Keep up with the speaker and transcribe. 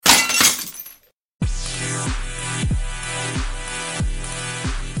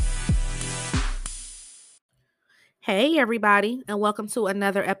Hey, everybody, and welcome to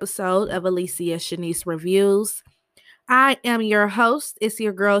another episode of Alicia Shanice Reviews. I am your host. It's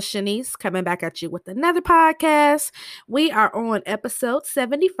your girl Shanice coming back at you with another podcast. We are on episode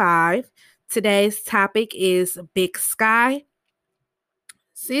 75. Today's topic is Big Sky,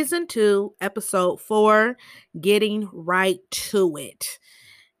 Season 2, Episode 4, Getting Right to It.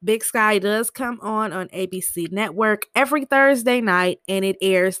 Big Sky does come on ABC Network every Thursday night, and it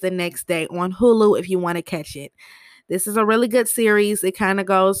airs the next day on Hulu if you want to catch it. This is a really good series. It kind of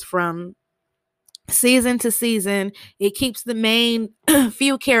goes from season to season. It keeps the main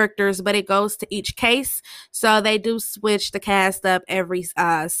few characters, but it goes to each case. So they do switch the cast up every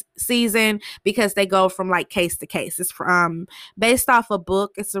season because they go from like case to case. It's based off a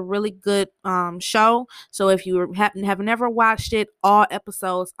book. It's a really good show. So if you have never watched it, all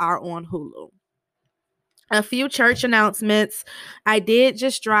episodes are on Hulu. A few church announcements. I did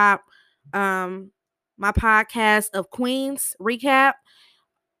just drop my podcast of Queens recap,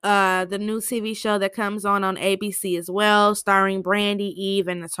 the new TV show that comes on ABC as well, starring Brandy, Eve,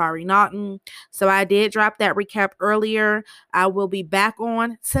 and Natari Naughton. So I did drop that recap earlier. I will be back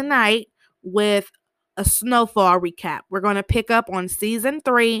on tonight with a Snowfall recap. We're going to pick up on season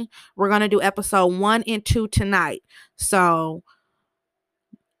 3. We're going to do episode 1 and 2 tonight. So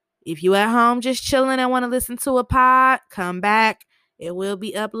if you at home just chilling and want to listen to a pod, come back. It will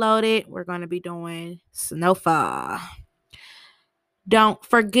be uploaded. We're going to be doing Snowfall. Don't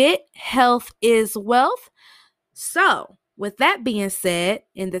forget, health is wealth. So, with that being said,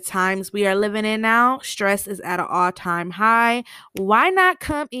 in the times we are living in now, stress is at an all-time high. Why not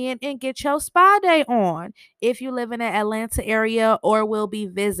come in and get your spa day on? If you live in the Atlanta area or will be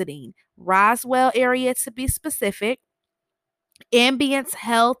visiting, Roswell area to be specific, Ambience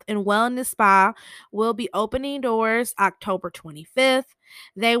Health and Wellness Spa will be opening doors October 25th.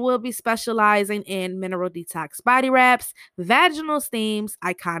 They will be specializing in mineral detox body wraps, vaginal steams,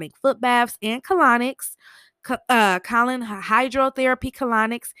 iconic foot baths, and colonics. Colon hydrotherapy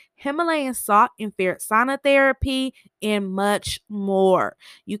colonics, Himalayan salt and ferret sauna therapy, and much more.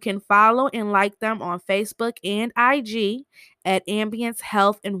 You can follow and like them on Facebook and IG at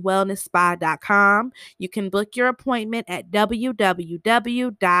ambiencehealthandwellnessspa.com. You can book your appointment at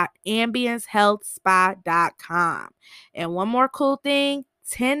www.ambiencehealthspa.com. And one more cool thing,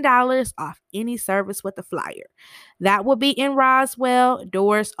 $10 off any service with a flyer. That will be in Roswell.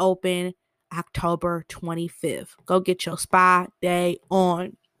 Doors open October 25th. Go get your spa day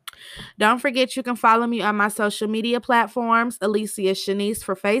on. Don't forget you can follow me on my social media platforms, Alicia Shanice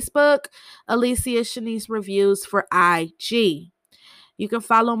for Facebook, Alicia Shanice Reviews for IG. You can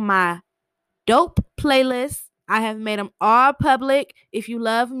follow my dope playlists. I have made them all public. If you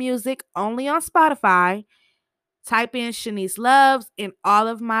love music only on Spotify, type in Shanice Loves and all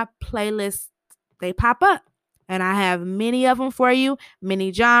of my playlists, they pop up. And I have many of them for you,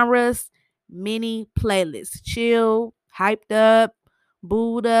 many genres, many playlists. Chill, hyped up,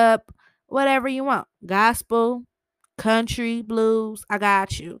 booed up, whatever you want. Gospel, country, blues, I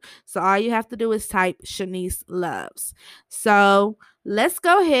got you. So all you have to do is type Shanice Loves. So let's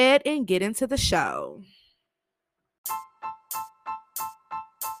go ahead and get into the show.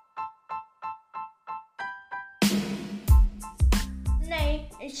 Name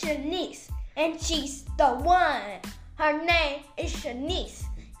is Shanice, and she's the one. Her name is Shanice,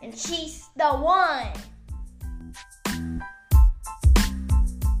 and she's the one.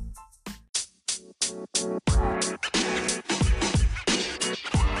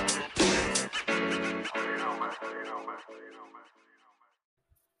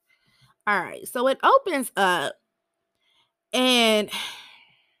 All right, so it opens up, and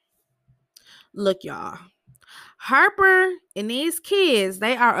look, y'all. Harper and these kids,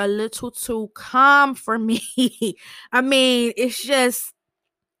 they are a little too calm for me. I mean, it's just,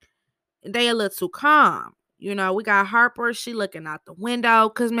 they a little too calm. You know, we got Harper, she looking out the window,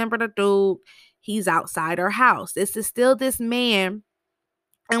 because remember the dude, he's outside her house. This is still this man,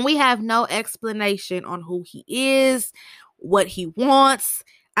 and we have no explanation on who he is, what he wants.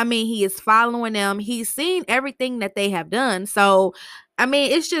 I mean, he is following them. He's seen everything that they have done. So, I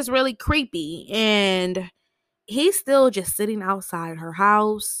mean, it's just really creepy. And he's still just sitting outside her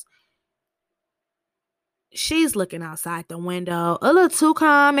house. She's looking outside the window, a little too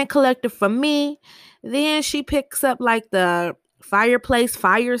calm and collected for me. Then she picks up like the fireplace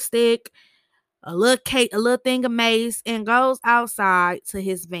fire stick, a little cake, a little thing of mace, and goes outside to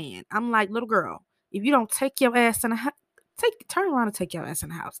his van. I'm like, little girl, if you don't take your ass in the house, turn around and take your ass in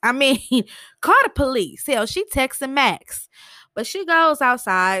the house. I mean, call the police. Hell, she texting Max. But she goes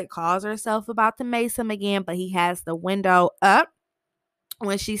outside, calls herself about to mace him again, but he has the window up.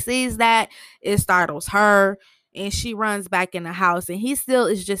 When she sees that, it startles her. and she runs back in the house, and he still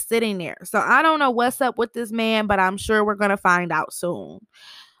is just sitting there. So I don't know what's up with this man, but I'm sure we're gonna find out soon.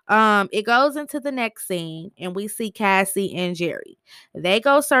 It goes into the next scene, and we see Cassie and Jerry. They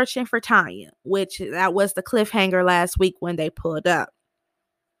go searching for Tanya, which that was the cliffhanger last week when they pulled up.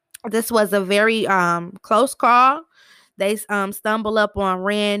 This was a very close call. They stumble up on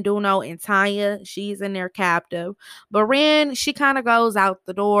Ren, Duno, and Tanya. She's in there captive, but Ren, she kind of goes out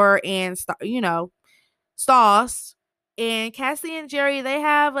the door and stalls. And Cassie and Jerry, they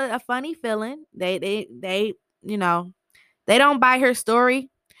have a funny feeling. They they don't buy her story,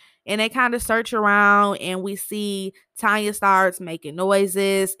 and they kind of search around, and we see Tanya starts making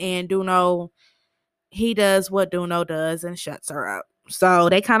noises, and Duno, he does what Duno does and shuts her up. So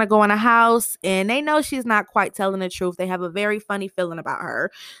they kind of go in a house, and they know she's not quite telling the truth. They have a very funny feeling about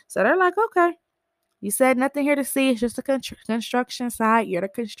her. So they're like, okay, you said nothing here to see. It's just a construction site. You're the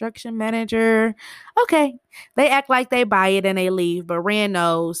construction manager. Okay. They act like they buy it and they leave, but Ren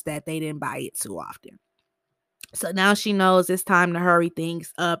knows that they didn't buy it too often. So now she knows it's time to hurry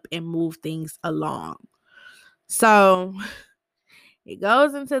things up and move things along. So it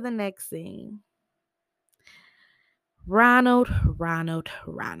goes into the next scene. Ronald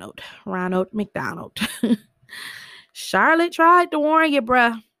McDonald. Charlotte tried to warn you,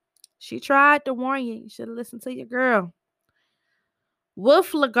 bruh. She tried to warn you. You should have listened to your girl.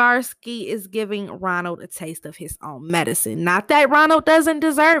 Wolf Legarsky is giving Ronald a taste of his own medicine. Not that Ronald doesn't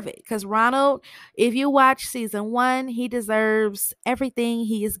deserve it, because Ronald, if you watch season 1, he deserves everything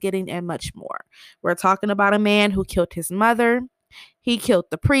he is getting and much more. We're talking about a man who killed his mother. He killed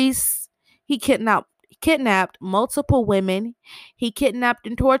the priests. He kidnapped multiple women. He kidnapped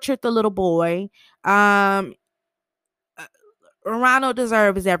and tortured the little boy. Ronald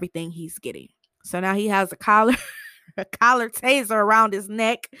deserves everything he's getting. So now he has a collar taser around his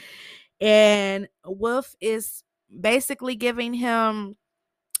neck, and Wolf is basically giving him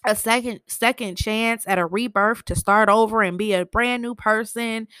a second chance at a rebirth to start over and be a brand new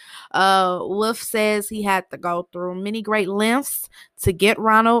person. Wolf says he had to go through many great lengths to get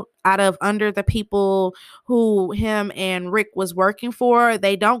Ronald out of under the people who him and Rick was working for.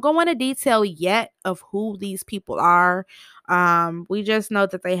 They don't go into detail yet of who these people are. We just know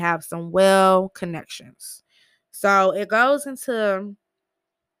that they have some connections. So it goes into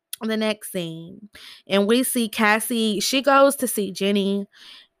the next scene, and we see Cassie. She goes to see Jenny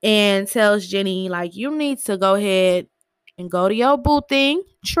and tells Jenny, like, you need to go ahead and go to your boo thing,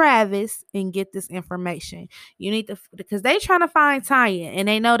 Travis, and get this information. You need to, because they trying to find Tanya, and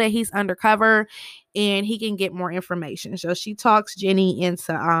they know that he's undercover and he can get more information. So she talks Jenny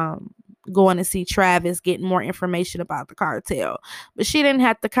into going to see Travis, getting more information about the cartel. But she didn't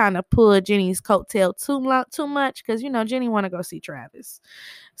have to kind of pull Jenny's coattail too much, because Jenny want to go see Travis.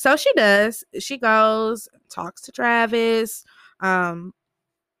 So she does. She goes, talks to Travis,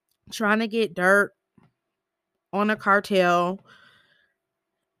 trying to get dirt on a cartel.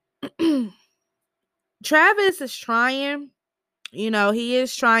 Travis is trying, he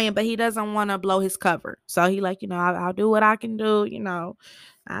is trying, but he doesn't want to blow his cover. So he like, I'll do what I can do,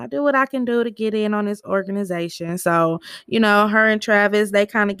 I'll do what I can do to get in on this organization. So, her and Travis, they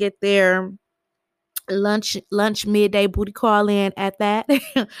kind of get their lunch midday booty call in at that.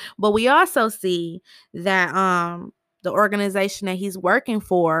 But we also see that the organization that he's working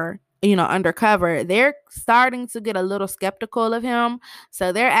for, undercover, they're starting to get a little skeptical of him.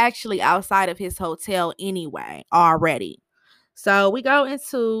 So they're actually outside of his hotel anyway already. So we go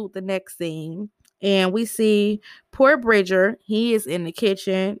into the next scene, and we see poor Bridger. He is in the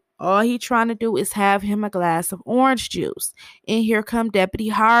kitchen. All he trying to do is have him a glass of orange juice. And here come Deputy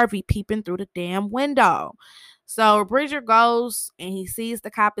Harvey peeping through the damn window. So Bridger goes and he sees the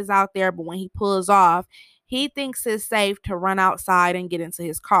cop is out there, but when he pulls off, he thinks it's safe to run outside and get into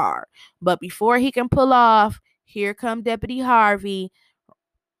his car. But before he can pull off, here come Deputy Harvey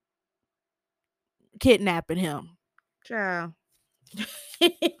kidnapping him. Child.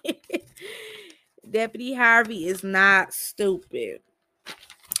 Deputy Harvey is not stupid.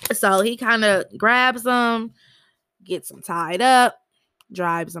 So he kind of grabs him, gets him tied up,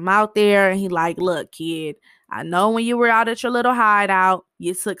 drives him out there, and he like, look, kid, I know when you were out at your little hideout,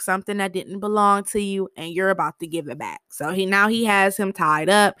 you took something that didn't belong to you, and you're about to give it back. So he has him tied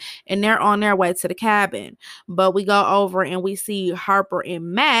up, and they're on their way to the cabin. But we go over and we see Harper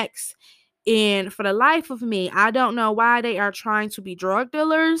and Max, and for the life of me, I don't know why they are trying to be drug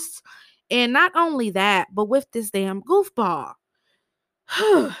dealers. And not only that, but with this damn goofball.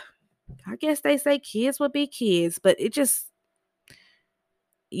 I guess they say kids would be kids, but it just,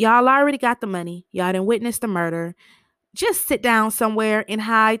 y'all already got the money. Y'all didn't witness the murder. Just sit down somewhere and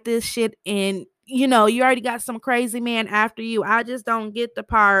hide this shit and you know, you already got some crazy man after you. I just don't get the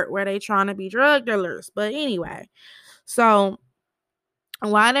part where they trying to be drug dealers. But anyway, so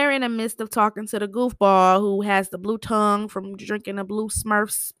while they're in the midst of talking to the goofball who has the blue tongue from drinking a blue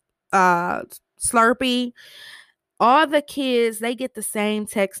Smurfs Slurpee, all the kids, they get the same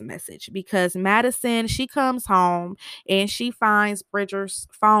text message because Madison, she comes home and she finds Bridger's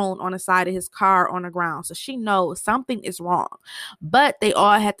phone on the side of his car on the ground. So she knows something is wrong. But they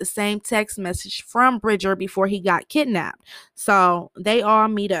all had the same text message from Bridger before he got kidnapped. So they all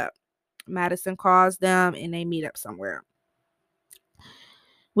meet up. Madison calls them and they meet up somewhere.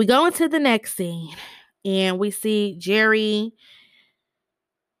 We go into the next scene and we see Jerry.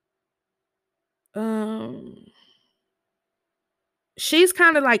 She's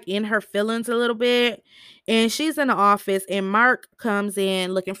kind of like in her feelings a little bit, and she's in the office, and Mark comes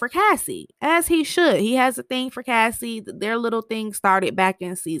in looking for Cassie, as he should. He has a thing for Cassie. Their little thing started back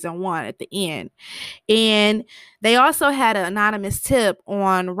in season 1 at the end. And they also had an anonymous tip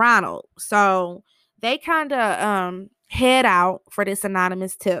on Ronald. So they kind of head out for this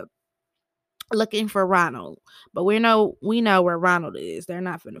anonymous tip looking for Ronald. But we know where Ronald is. They're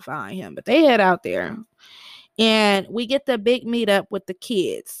not going to find him, but they head out there. And we get the big meetup with the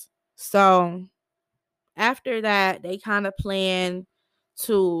kids. So after that, they kind of plan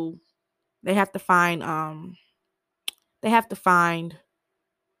to, they have to find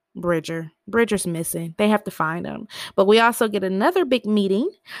Bridger. Bridger's missing. They have to find him. But we also get another big meeting,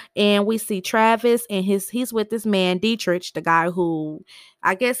 and we see Travis and he's with this man Dietrich, the guy who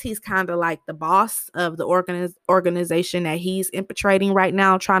I guess he's kind of like the boss of the organization that he's infiltrating right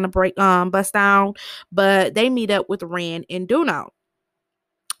now, trying to bust down. But they meet up with Ren and Duno.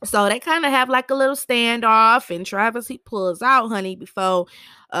 So they kind of have like a little standoff, and Travis, he pulls out, honey, before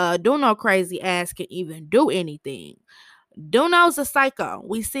Duno crazy ass can even do anything. Duno's a psycho.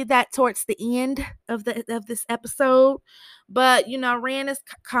 We see that towards the end of this episode. But, you know, Ren is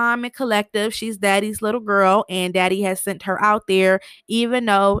calm and collective. She's Daddy's little girl, and Daddy has sent her out there, even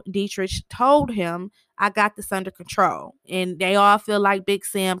though Dietrich told him, I got this under control. And they all feel like Big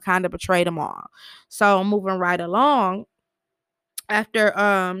Sam kind of betrayed them all. So moving right along, after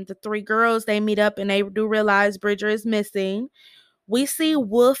the 3 girls, they meet up and they do realize Bridger is missing. We see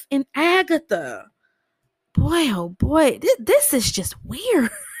Wolf and Agatha. Boy, oh boy, this is just weird.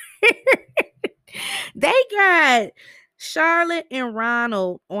 They got Charlotte and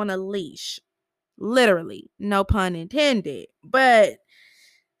Ronald on a leash. Literally, no pun intended. But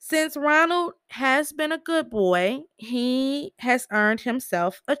since Ronald has been a good boy, he has earned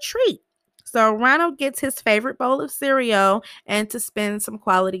himself a treat. So Ronald gets his favorite bowl of cereal and to spend some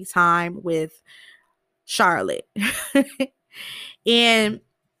quality time with Charlotte. And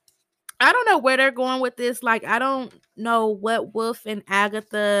I don't know where they're going with this. Like, I don't know what Wolf and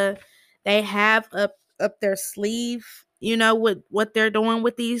Agatha they have up their sleeve, you know, with what they're doing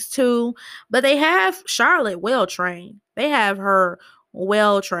with these two. But they have Charlotte well trained. They have her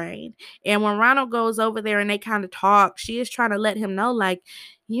well trained. And when Ronald goes over there and they kind of talk, she is trying to let him know, like,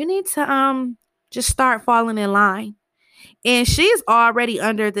 you need to just start falling in line. And she's already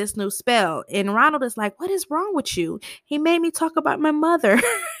under this new spell. And Ronald is like, what is wrong with you? He made me talk about my mother,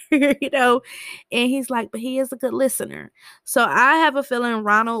 you know? And he's like, but he is a good listener. So I have a feeling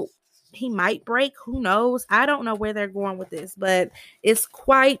Ronald, he might break. Who knows? I don't know where they're going with this, but it's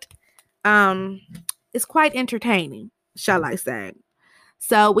quite entertaining, shall I say.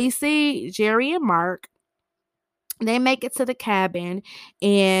 So we see Jerry and Mark. They make it to the cabin,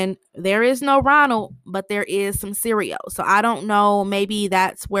 and there is no Ronald, but there is some cereal. So I don't know, maybe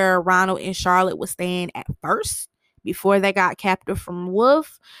that's where Ronald and Charlotte was staying at first before they got captive from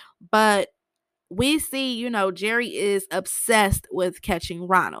Wolf. But we see, you know, Jerry is obsessed with catching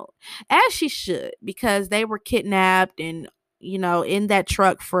Ronald, as she should, because they were kidnapped and, you know, in that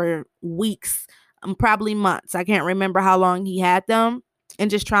truck for weeks, probably months. I can't remember how long he had them, and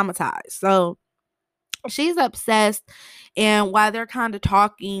just traumatized. So she's obsessed, and while they're kind of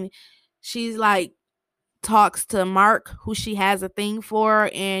talking, she's like talks to Mark, who she has a thing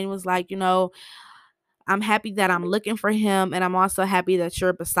for, and was like, you know, I'm happy that I'm looking for him, and I'm also happy that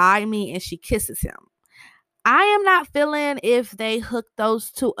you're beside me. And she kisses him. I am not feeling if they hook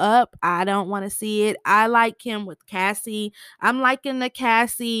those two up. I don't want to see it. I like him with Cassie. I'm liking the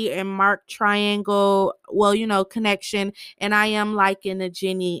Cassie and Mark triangle, well, you know, connection, and I am liking the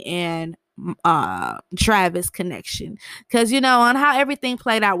Jenny and Travis connection, because, you know, on how everything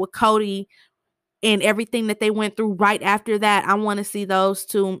played out with Cody and everything that they went through right after that, I want to see those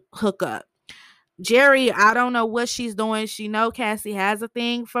two hook up. Jerry, I don't know what she's doing. She know Cassie has a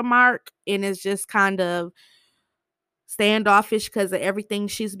thing for Mark, and it's just kind of standoffish because of everything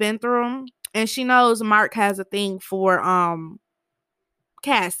she's been through. And she knows Mark has a thing for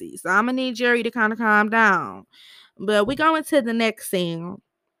Cassie. So I'm gonna need Jerry to kind of calm down. But we go into the next scene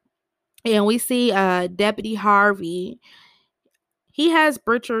and we see Deputy Harvey. He has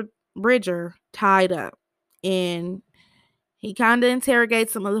Bridger tied up, and he kind of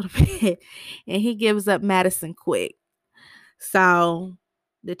interrogates him a little bit, and he gives up Madison quick. So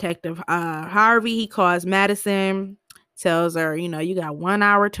Detective Harvey, he calls Madison, tells her, you got 1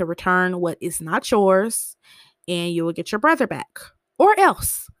 hour to return what is not yours, and you will get your brother back, or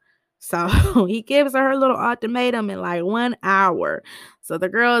else. So he gives her a little ultimatum in like 1 hour. So the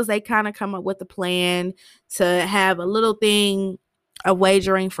girls, they kind of come up with a plan to have a little thing of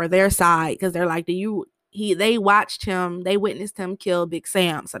wagering for their side, because they're like, they watched him, they witnessed him kill Big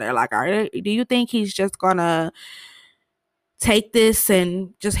Sam. So they're like, all right, do you think he's just gonna take this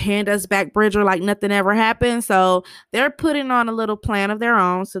and just hand us back Bridger like nothing ever happened? So they're putting on a little plan of their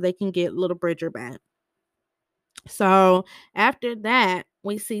own so they can get little Bridger back. So after that,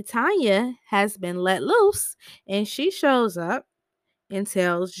 we see Tanya has been let loose, and she shows up and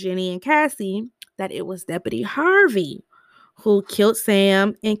tells Jenny and Cassie that it was Deputy Harvey who killed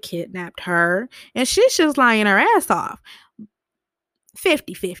Sam and kidnapped her. And she's just lying her ass off.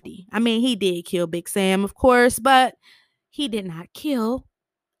 50-50. I mean, he did kill Big Sam, of course, but he did not kill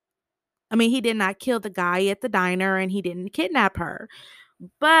the guy at the diner, and he didn't kidnap her.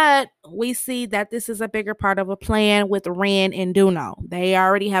 But we see that this is a bigger part of a plan with Ren and Duno. They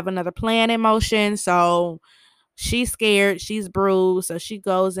already have another plan in motion, so she's scared, she's bruised, so she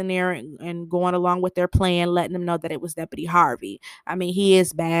goes in there and going along with their plan, letting them know that it was Deputy Harvey. I mean, he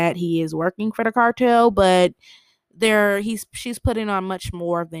is bad. He is working for the cartel, but she's putting on much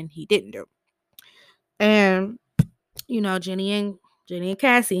more than he didn't do. And Jenny and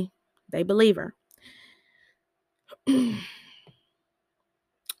Cassie, they believe her.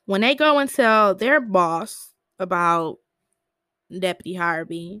 When they go and tell their boss about Deputy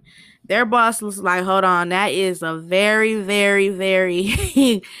Harvey, their boss was like, hold on, that is a very, very,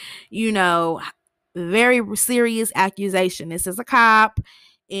 very, very serious accusation. This is a cop.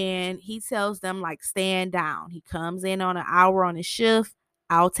 And he tells them, like, stand down. He comes in on an hour on his shift.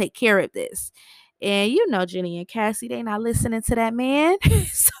 I'll take care of this. And Jenny and Cassie, they not listening to that man.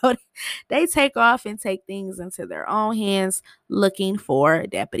 So they take off and take things into their own hands, looking for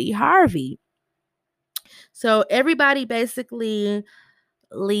Deputy Harvey. So everybody basically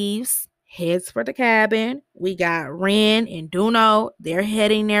leaves, heads for the cabin. We got Ren and Duno. They're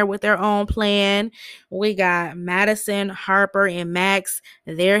heading there with their own plan. We got Madison, Harper, and Max.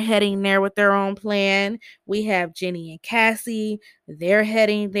 They're heading there with their own plan. We have Jenny and Cassie. They're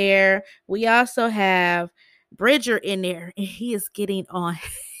heading there. We also have Bridger in there, and he is getting on.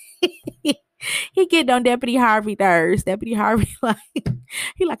 He getting on Deputy Harvey nerves. Deputy Harvey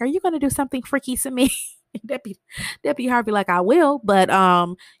he like, are you gonna do something freaky to me? Deputy Harvey like, I will, but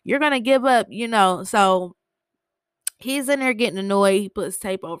you're gonna give up, So he's in there getting annoyed. He puts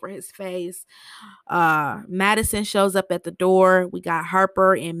tape over his face. Madison shows up at the door. We got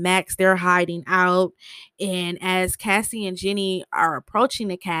Harper and Max. They're hiding out, and as Cassie and Jenny are approaching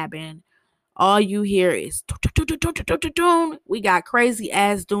the cabin, all you hear is we got crazy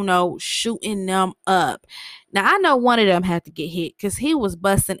ass Duno shooting them up. Now I know one of them had to get hit because he was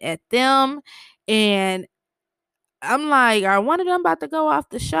busting at them, and I'm like, are one of them about to go off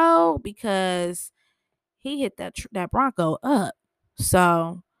the show? Because he hit that Bronco up.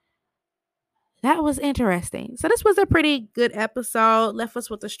 So that was interesting. So this was a pretty good episode. Left us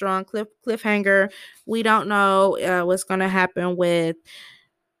with a strong cliffhanger. We don't know what's going to happen with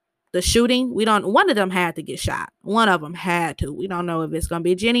the shooting. One of them had to get shot. One of them had to. We don't know if it's going to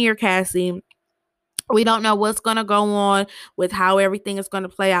be Jenny or Cassie. We don't know what's going to go on with how everything is going to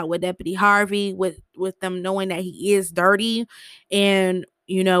play out with Deputy Harvey, with them knowing that he is dirty, and,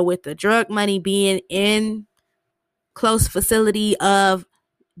 with the drug money being in close vicinity of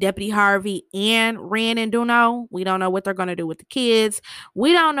Deputy Harvey and Ren and Duno. We don't know what they're going to do with the kids.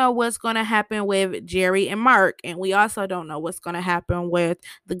 We don't know what's going to happen with Jerry and Mark. And we also don't know what's going to happen with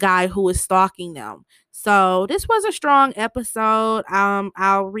the guy who is stalking them. So this was a strong episode.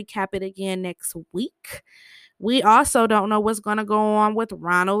 I'll recap it again next week. We also don't know what's going to go on with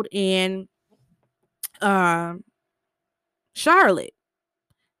Ronald and Charlotte.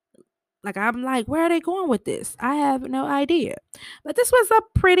 Like, I'm like, where are they going with this? I have no idea. But this was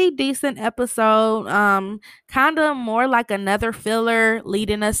a pretty decent episode. Kind of more like another filler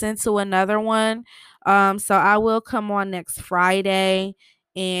leading us into another one. So I will come on next Friday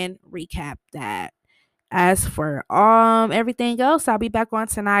and recap that. As for everything else, I'll be back on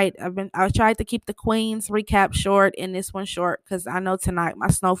tonight. I tried to keep the Queens recap short and this one short because I know tonight my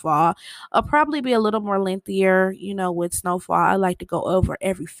Snowfall will probably be a little more lengthier. With Snowfall, I like to go over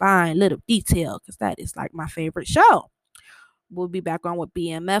every fine little detail because that is like my favorite show. We'll be back on with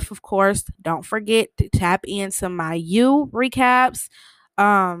BMF, of course. Don't forget to tap into my You recaps.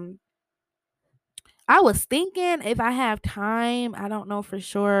 I was thinking if I have time, I don't know for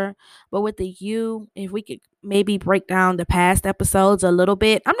sure, but with the You, if we could maybe break down the past episodes a little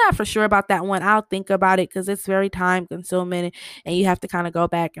bit. I'm not for sure about that one. I'll think about it because it's very time consuming and you have to kind of go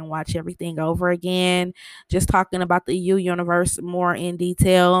back and watch everything over again. Just talking about the You universe more in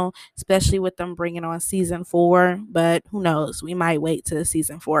detail, especially with them bringing on season 4. But who knows? We might wait till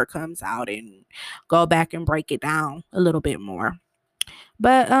season 4 comes out and go back and break it down a little bit more.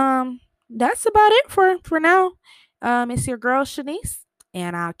 But that's about it for now. It's your girl Shanice,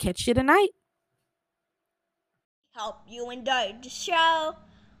 and I'll catch you tonight. Hope you enjoyed the show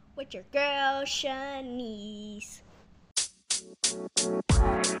with your girl Shanice.